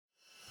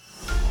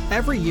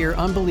Every year,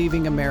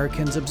 unbelieving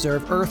Americans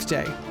observe Earth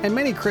Day, and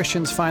many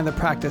Christians find the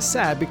practice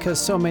sad because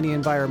so many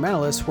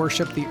environmentalists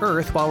worship the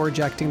earth while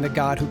rejecting the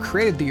God who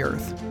created the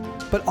earth.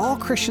 But all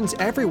Christians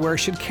everywhere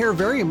should care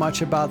very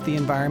much about the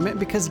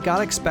environment because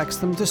God expects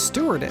them to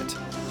steward it.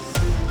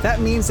 That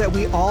means that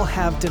we all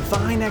have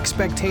divine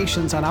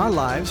expectations on our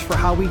lives for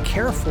how we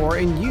care for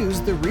and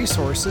use the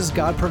resources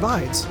God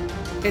provides.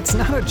 It's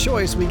not a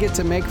choice we get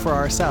to make for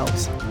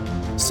ourselves.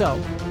 So,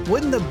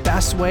 wouldn't the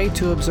best way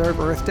to observe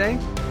Earth Day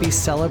be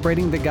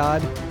celebrating the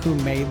God who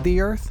made the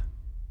earth?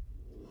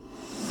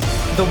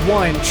 The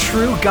one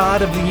true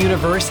God of the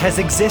universe has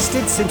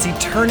existed since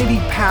eternity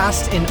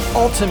past in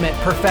ultimate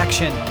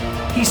perfection.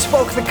 He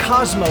spoke the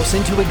cosmos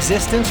into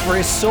existence for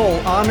his sole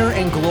honor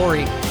and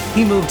glory.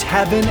 He moved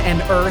heaven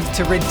and earth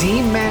to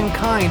redeem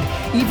mankind,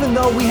 even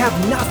though we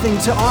have nothing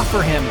to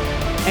offer him.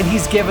 And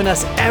he's given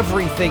us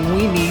everything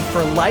we need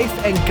for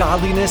life and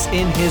godliness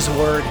in his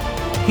word.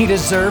 He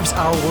deserves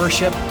our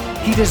worship.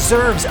 He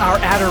deserves our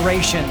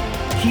adoration.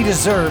 He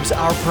deserves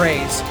our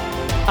praise.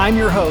 I'm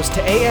your host,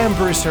 A.M.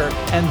 Brewster,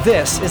 and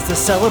this is the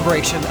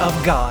Celebration of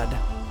God.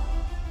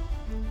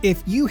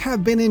 If you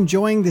have been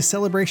enjoying the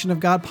Celebration of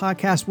God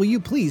podcast, will you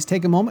please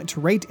take a moment to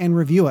rate and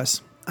review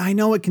us? I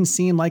know it can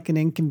seem like an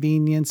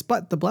inconvenience,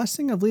 but the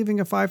blessing of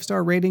leaving a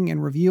 5-star rating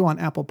and review on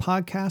Apple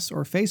Podcasts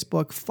or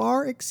Facebook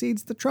far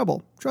exceeds the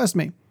trouble. Trust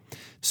me.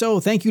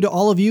 So thank you to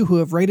all of you who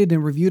have rated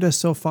and reviewed us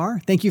so far.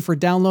 Thank you for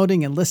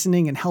downloading and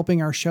listening and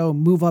helping our show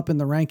move up in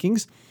the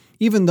rankings.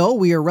 Even though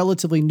we are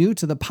relatively new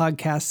to the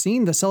podcast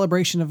scene, the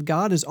Celebration of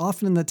God is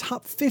often in the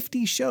top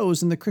 50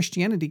 shows in the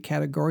Christianity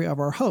category of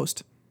our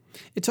host.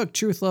 It took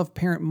Truth Love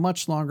Parent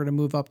much longer to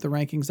move up the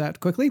rankings that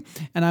quickly,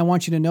 and I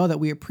want you to know that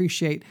we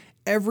appreciate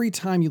every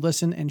time you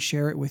listen and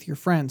share it with your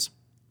friends.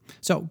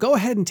 So go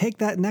ahead and take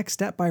that next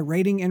step by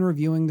rating and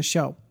reviewing the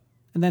show.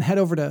 And then head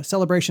over to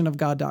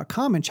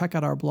celebrationofgod.com and check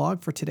out our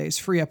blog for today's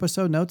free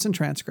episode notes and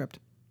transcript.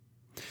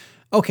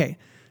 Okay,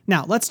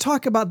 now let's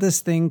talk about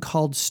this thing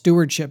called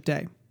Stewardship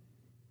Day.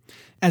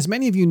 As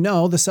many of you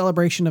know, the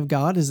Celebration of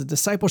God is a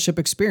discipleship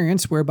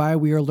experience whereby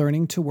we are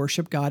learning to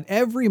worship God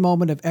every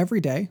moment of every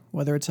day,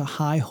 whether it's a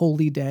high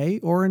holy day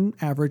or an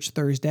average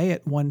Thursday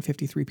at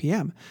 1:53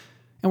 p.m.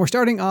 And we're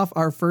starting off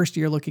our first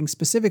year looking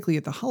specifically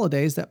at the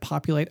holidays that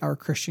populate our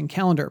Christian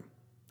calendar.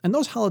 And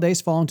those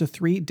holidays fall into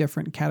 3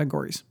 different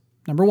categories.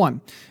 Number 1,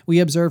 we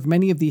observe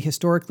many of the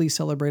historically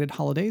celebrated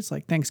holidays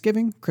like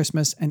Thanksgiving,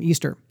 Christmas, and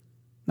Easter.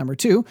 Number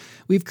 2,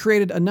 we've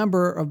created a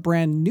number of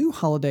brand new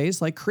holidays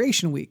like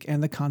Creation Week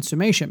and the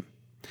Consummation.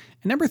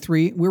 And number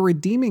 3, we're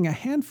redeeming a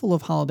handful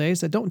of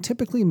holidays that don't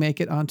typically make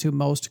it onto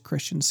most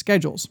Christian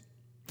schedules.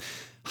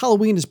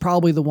 Halloween is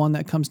probably the one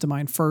that comes to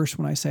mind first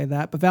when I say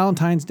that, but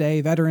Valentine's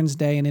Day, Veterans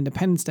Day, and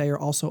Independence Day are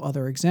also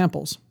other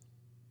examples.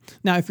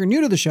 Now, if you're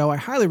new to the show, I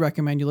highly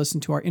recommend you listen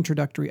to our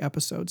introductory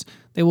episodes.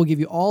 They will give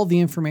you all the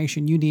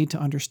information you need to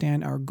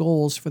understand our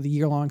goals for the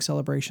year-long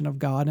celebration of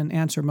God and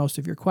answer most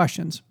of your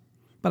questions.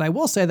 But I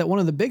will say that one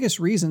of the biggest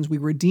reasons we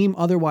redeem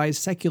otherwise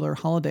secular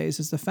holidays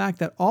is the fact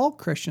that all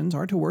Christians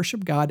are to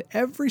worship God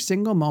every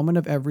single moment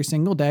of every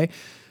single day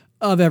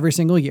of every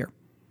single year.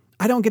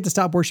 I don't get to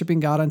stop worshiping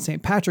God on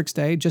St. Patrick's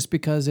Day just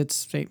because it's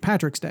St.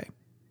 Patrick's Day.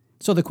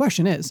 So the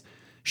question is,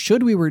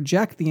 should we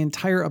reject the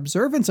entire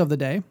observance of the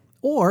day,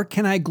 or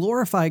can I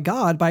glorify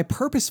God by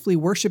purposefully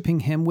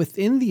worshiping Him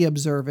within the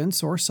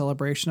observance or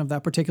celebration of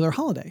that particular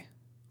holiday?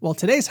 Well,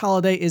 today's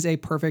holiday is a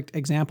perfect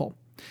example.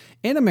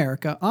 In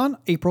America, on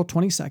April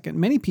 22nd,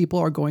 many people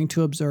are going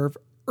to observe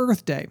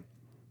Earth Day.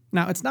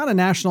 Now, it's not a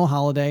national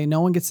holiday.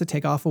 No one gets to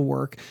take off of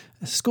work.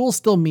 Schools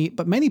still meet,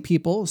 but many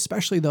people,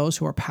 especially those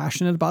who are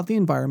passionate about the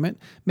environment,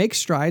 make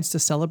strides to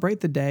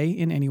celebrate the day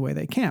in any way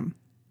they can.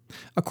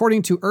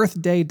 According to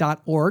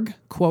earthday.org,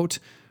 quote,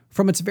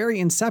 "From its very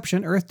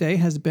inception, Earth Day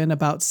has been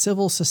about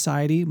civil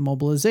society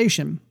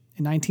mobilization.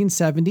 In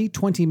 1970,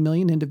 20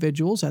 million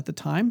individuals at the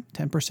time,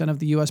 10% of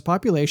the U.S.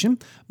 population,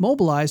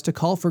 mobilized to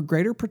call for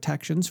greater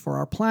protections for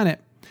our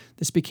planet.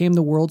 This became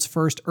the world's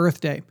first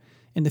Earth Day.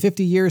 In the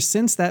 50 years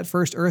since that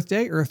first Earth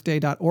Day,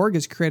 earthday.org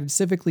has created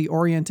civically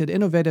oriented,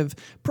 innovative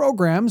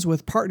programs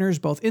with partners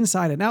both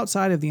inside and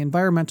outside of the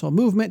environmental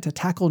movement to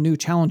tackle new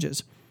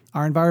challenges.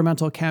 Our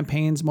environmental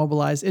campaigns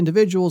mobilize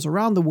individuals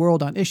around the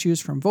world on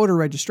issues from voter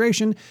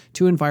registration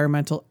to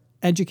environmental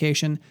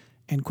education,"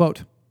 end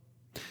quote.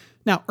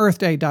 Now,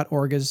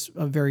 earthday.org is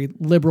a very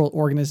liberal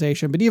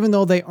organization, but even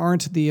though they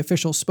aren't the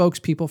official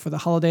spokespeople for the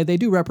holiday, they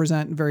do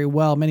represent very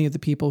well many of the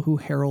people who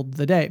herald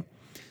the day.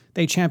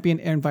 They champion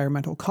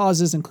environmental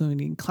causes,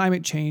 including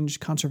climate change,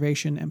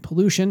 conservation, and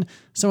pollution.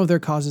 Some of their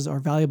causes are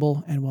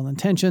valuable and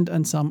well-intentioned,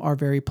 and some are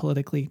very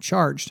politically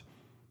charged.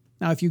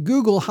 Now, if you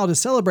Google how to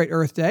celebrate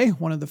Earth Day,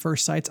 one of the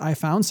first sites I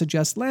found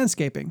suggests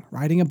landscaping,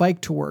 riding a bike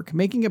to work,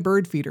 making a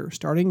bird feeder,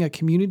 starting a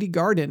community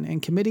garden,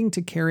 and committing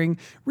to carrying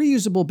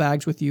reusable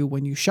bags with you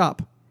when you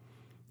shop.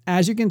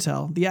 As you can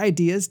tell, the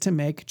idea is to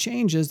make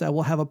changes that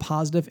will have a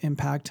positive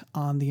impact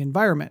on the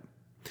environment.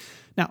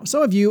 Now,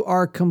 some of you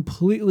are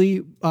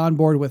completely on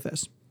board with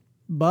this.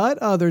 But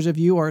others of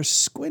you are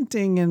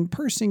squinting and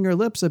pursing your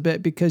lips a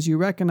bit because you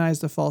recognize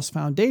the false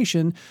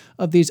foundation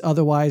of these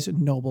otherwise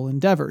noble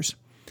endeavors.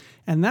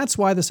 And that's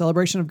why the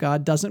celebration of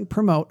God doesn't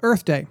promote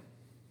Earth Day.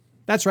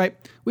 That's right,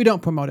 we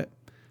don't promote it.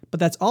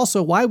 But that's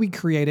also why we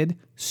created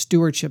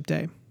Stewardship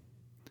Day.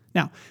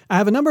 Now, I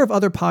have a number of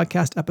other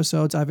podcast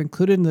episodes I've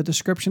included in the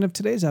description of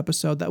today's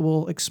episode that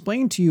will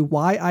explain to you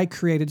why I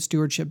created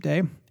Stewardship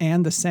Day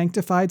and the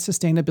Sanctified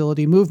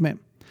Sustainability Movement.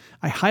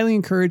 I highly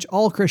encourage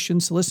all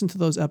Christians to listen to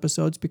those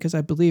episodes because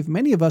I believe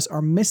many of us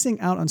are missing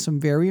out on some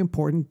very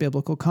important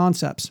biblical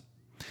concepts.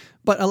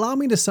 But allow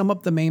me to sum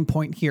up the main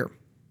point here.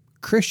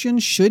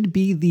 Christians should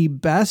be the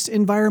best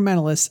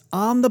environmentalists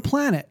on the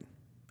planet,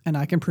 and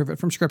I can prove it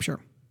from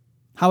Scripture.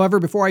 However,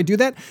 before I do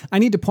that, I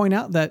need to point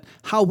out that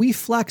how we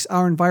flex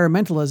our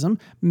environmentalism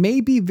may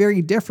be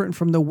very different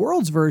from the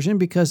world's version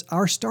because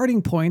our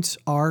starting points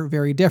are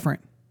very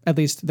different. At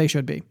least they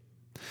should be.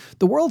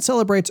 The world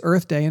celebrates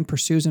Earth Day and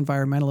pursues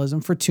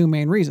environmentalism for two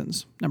main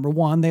reasons. Number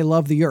one, they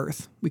love the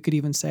earth. We could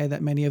even say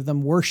that many of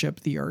them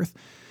worship the earth.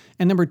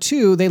 And number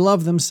two, they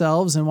love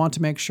themselves and want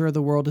to make sure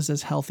the world is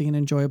as healthy and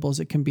enjoyable as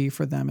it can be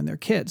for them and their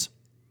kids.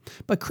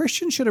 But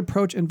Christians should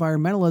approach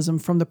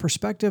environmentalism from the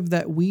perspective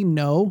that we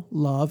know,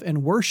 love,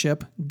 and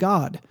worship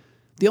God.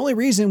 The only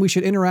reason we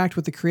should interact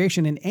with the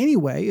creation in any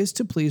way is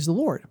to please the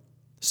Lord.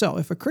 So,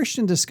 if a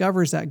Christian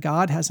discovers that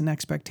God has an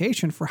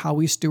expectation for how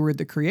we steward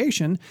the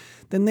creation,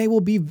 then they will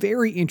be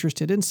very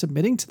interested in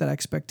submitting to that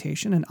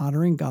expectation and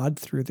honoring God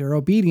through their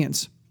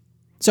obedience.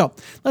 So,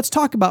 let's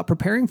talk about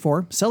preparing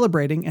for,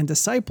 celebrating, and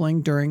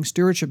discipling during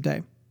Stewardship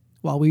Day.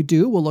 While we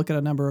do, we'll look at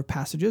a number of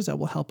passages that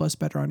will help us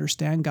better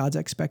understand God's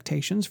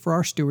expectations for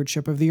our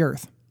stewardship of the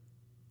earth.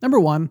 Number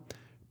one,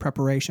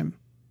 preparation.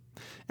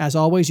 As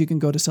always, you can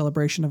go to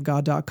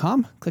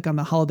celebrationofgod.com, click on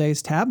the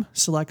Holidays tab,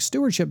 select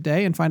Stewardship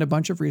Day, and find a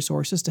bunch of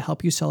resources to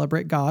help you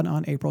celebrate God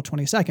on April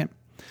 22nd.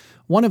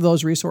 One of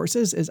those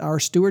resources is our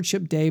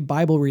Stewardship Day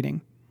Bible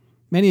reading.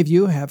 Many of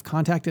you have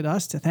contacted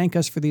us to thank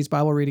us for these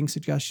Bible reading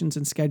suggestions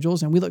and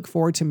schedules, and we look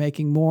forward to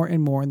making more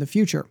and more in the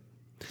future.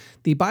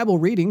 The Bible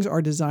readings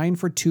are designed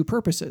for two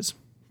purposes.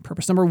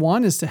 Purpose number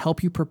one is to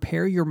help you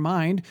prepare your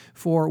mind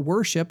for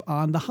worship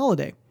on the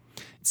holiday.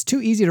 It's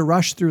too easy to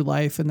rush through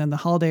life, and then the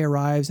holiday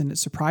arrives and it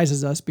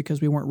surprises us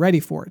because we weren't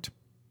ready for it.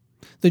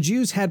 The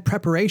Jews had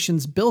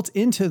preparations built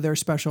into their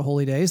special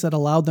holy days that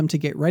allowed them to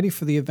get ready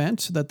for the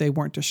event so that they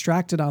weren't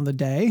distracted on the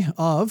day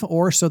of,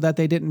 or so that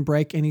they didn't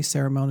break any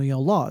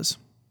ceremonial laws.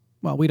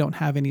 Well, we don't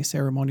have any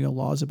ceremonial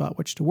laws about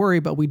which to worry,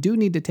 but we do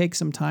need to take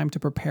some time to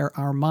prepare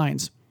our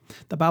minds.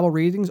 The Bible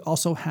readings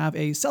also have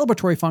a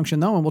celebratory function,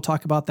 though, and we'll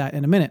talk about that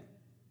in a minute.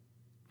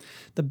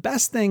 The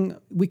best thing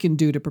we can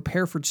do to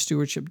prepare for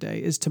Stewardship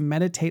Day is to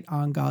meditate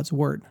on God's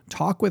Word,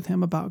 talk with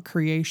Him about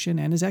creation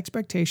and His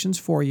expectations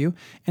for you,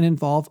 and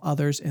involve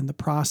others in the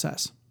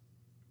process.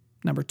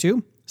 Number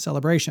two,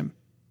 celebration.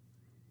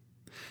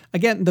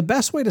 Again, the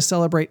best way to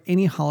celebrate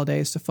any holiday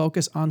is to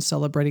focus on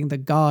celebrating the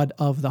God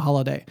of the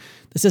holiday.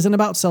 This isn't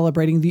about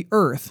celebrating the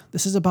earth.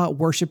 This is about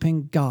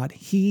worshiping God.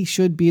 He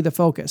should be the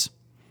focus.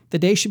 The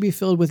day should be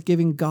filled with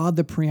giving God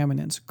the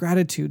preeminence,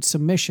 gratitude,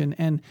 submission,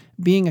 and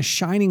being a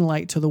shining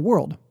light to the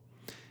world.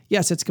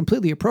 Yes, it's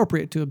completely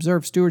appropriate to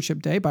observe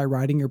Stewardship Day by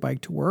riding your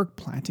bike to work,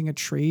 planting a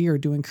tree, or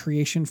doing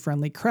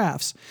creation-friendly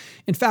crafts.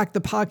 In fact,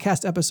 the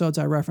podcast episodes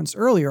I referenced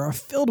earlier are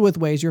filled with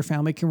ways your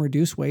family can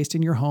reduce waste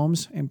in your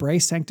homes,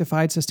 embrace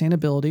sanctified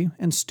sustainability,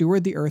 and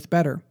steward the earth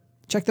better.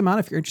 Check them out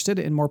if you're interested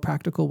in more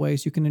practical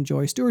ways you can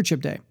enjoy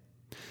Stewardship Day.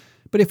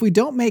 But if we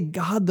don't make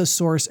God the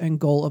source and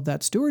goal of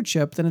that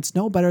stewardship, then it's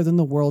no better than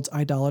the world's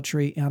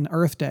idolatry on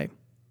Earth Day.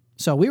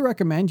 So we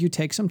recommend you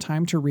take some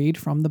time to read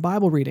from the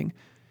Bible reading.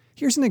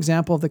 Here's an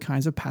example of the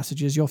kinds of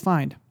passages you'll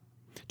find.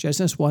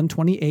 Genesis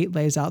 1:28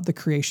 lays out the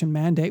creation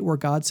mandate where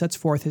God sets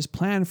forth His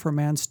plan for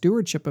man's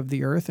stewardship of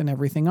the earth and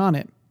everything on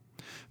it.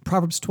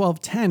 Proverbs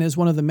 12:10 is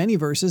one of the many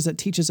verses that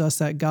teaches us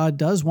that God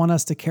does want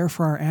us to care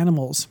for our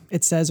animals.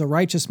 It says, "A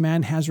righteous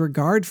man has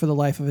regard for the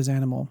life of his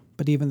animal,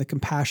 but even the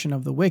compassion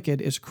of the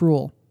wicked is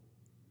cruel."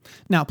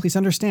 Now, please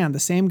understand, the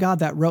same God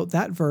that wrote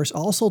that verse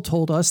also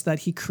told us that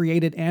He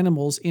created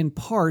animals in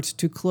part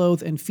to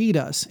clothe and feed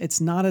us.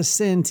 It's not a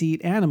sin to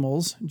eat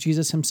animals.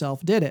 Jesus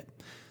Himself did it.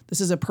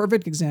 This is a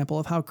perfect example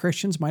of how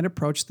Christians might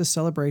approach this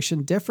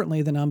celebration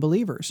differently than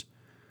unbelievers.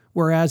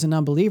 Whereas an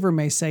unbeliever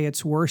may say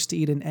it's worse to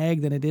eat an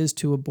egg than it is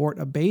to abort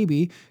a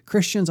baby,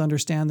 Christians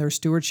understand their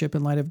stewardship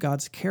in light of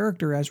God's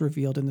character as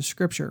revealed in the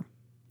Scripture.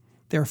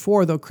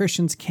 Therefore, though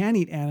Christians can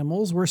eat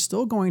animals, we're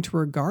still going to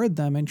regard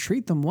them and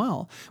treat them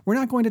well. We're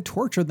not going to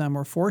torture them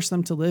or force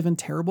them to live in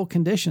terrible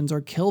conditions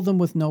or kill them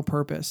with no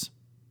purpose.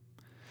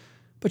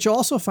 But you'll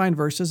also find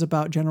verses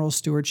about general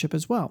stewardship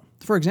as well.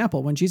 For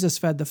example, when Jesus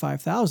fed the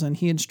 5,000,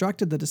 He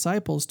instructed the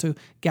disciples to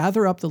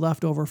gather up the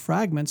leftover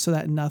fragments so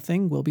that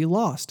nothing will be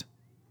lost.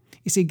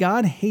 You see,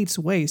 God hates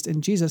waste,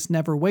 and Jesus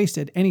never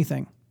wasted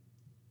anything.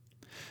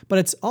 But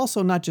it's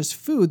also not just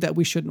food that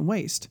we shouldn't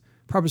waste.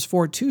 Proverbs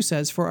 4:2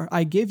 says, "For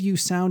I give you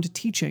sound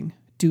teaching.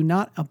 Do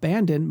not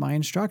abandon my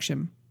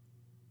instruction."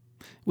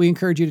 We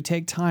encourage you to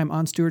take time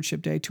on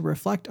Stewardship Day to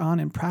reflect on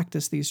and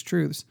practice these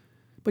truths,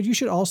 but you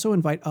should also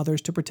invite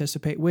others to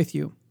participate with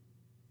you.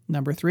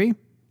 Number 3,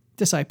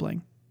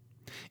 discipling.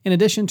 In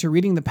addition to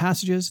reading the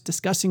passages,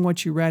 discussing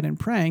what you read, and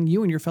praying,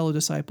 you and your fellow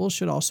disciples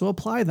should also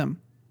apply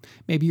them.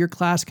 Maybe your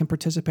class can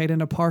participate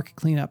in a park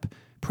cleanup.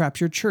 Perhaps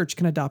your church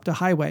can adopt a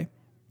highway.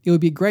 It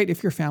would be great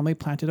if your family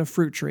planted a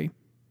fruit tree.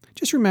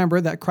 Just remember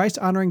that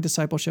Christ-honoring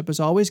discipleship is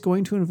always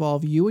going to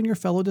involve you and your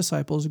fellow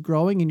disciples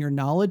growing in your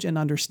knowledge and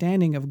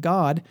understanding of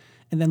God,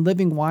 and then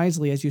living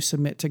wisely as you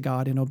submit to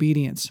God in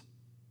obedience.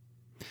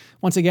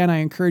 Once again, I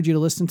encourage you to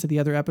listen to the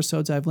other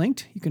episodes I've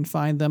linked. You can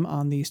find them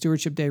on the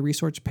Stewardship Day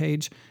resource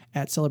page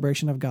at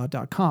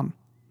celebrationofgod.com.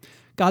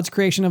 God's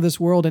creation of this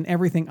world and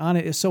everything on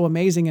it is so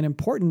amazing and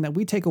important that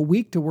we take a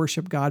week to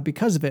worship God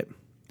because of it.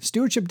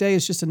 Stewardship Day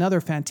is just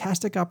another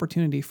fantastic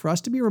opportunity for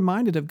us to be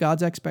reminded of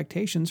God's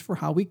expectations for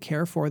how we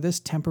care for this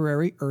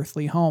temporary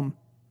earthly home.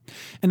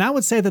 And I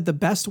would say that the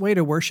best way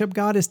to worship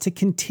God is to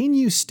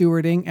continue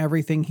stewarding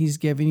everything He's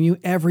given you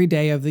every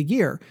day of the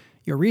year.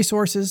 Your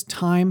resources,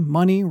 time,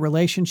 money,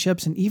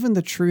 relationships, and even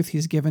the truth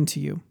He's given to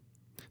you.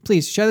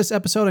 Please share this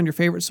episode on your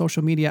favorite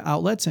social media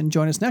outlets and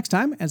join us next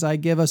time as I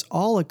give us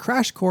all a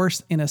crash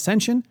course in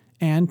Ascension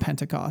and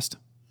Pentecost.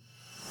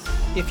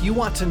 If you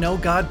want to know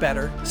God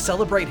better,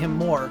 celebrate Him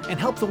more, and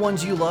help the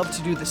ones you love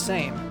to do the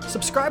same,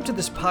 subscribe to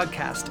this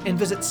podcast and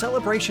visit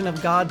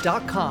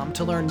celebrationofgod.com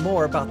to learn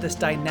more about this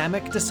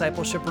dynamic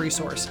discipleship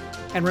resource.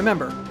 And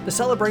remember, the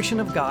Celebration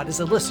of God is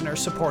a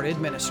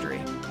listener-supported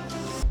ministry.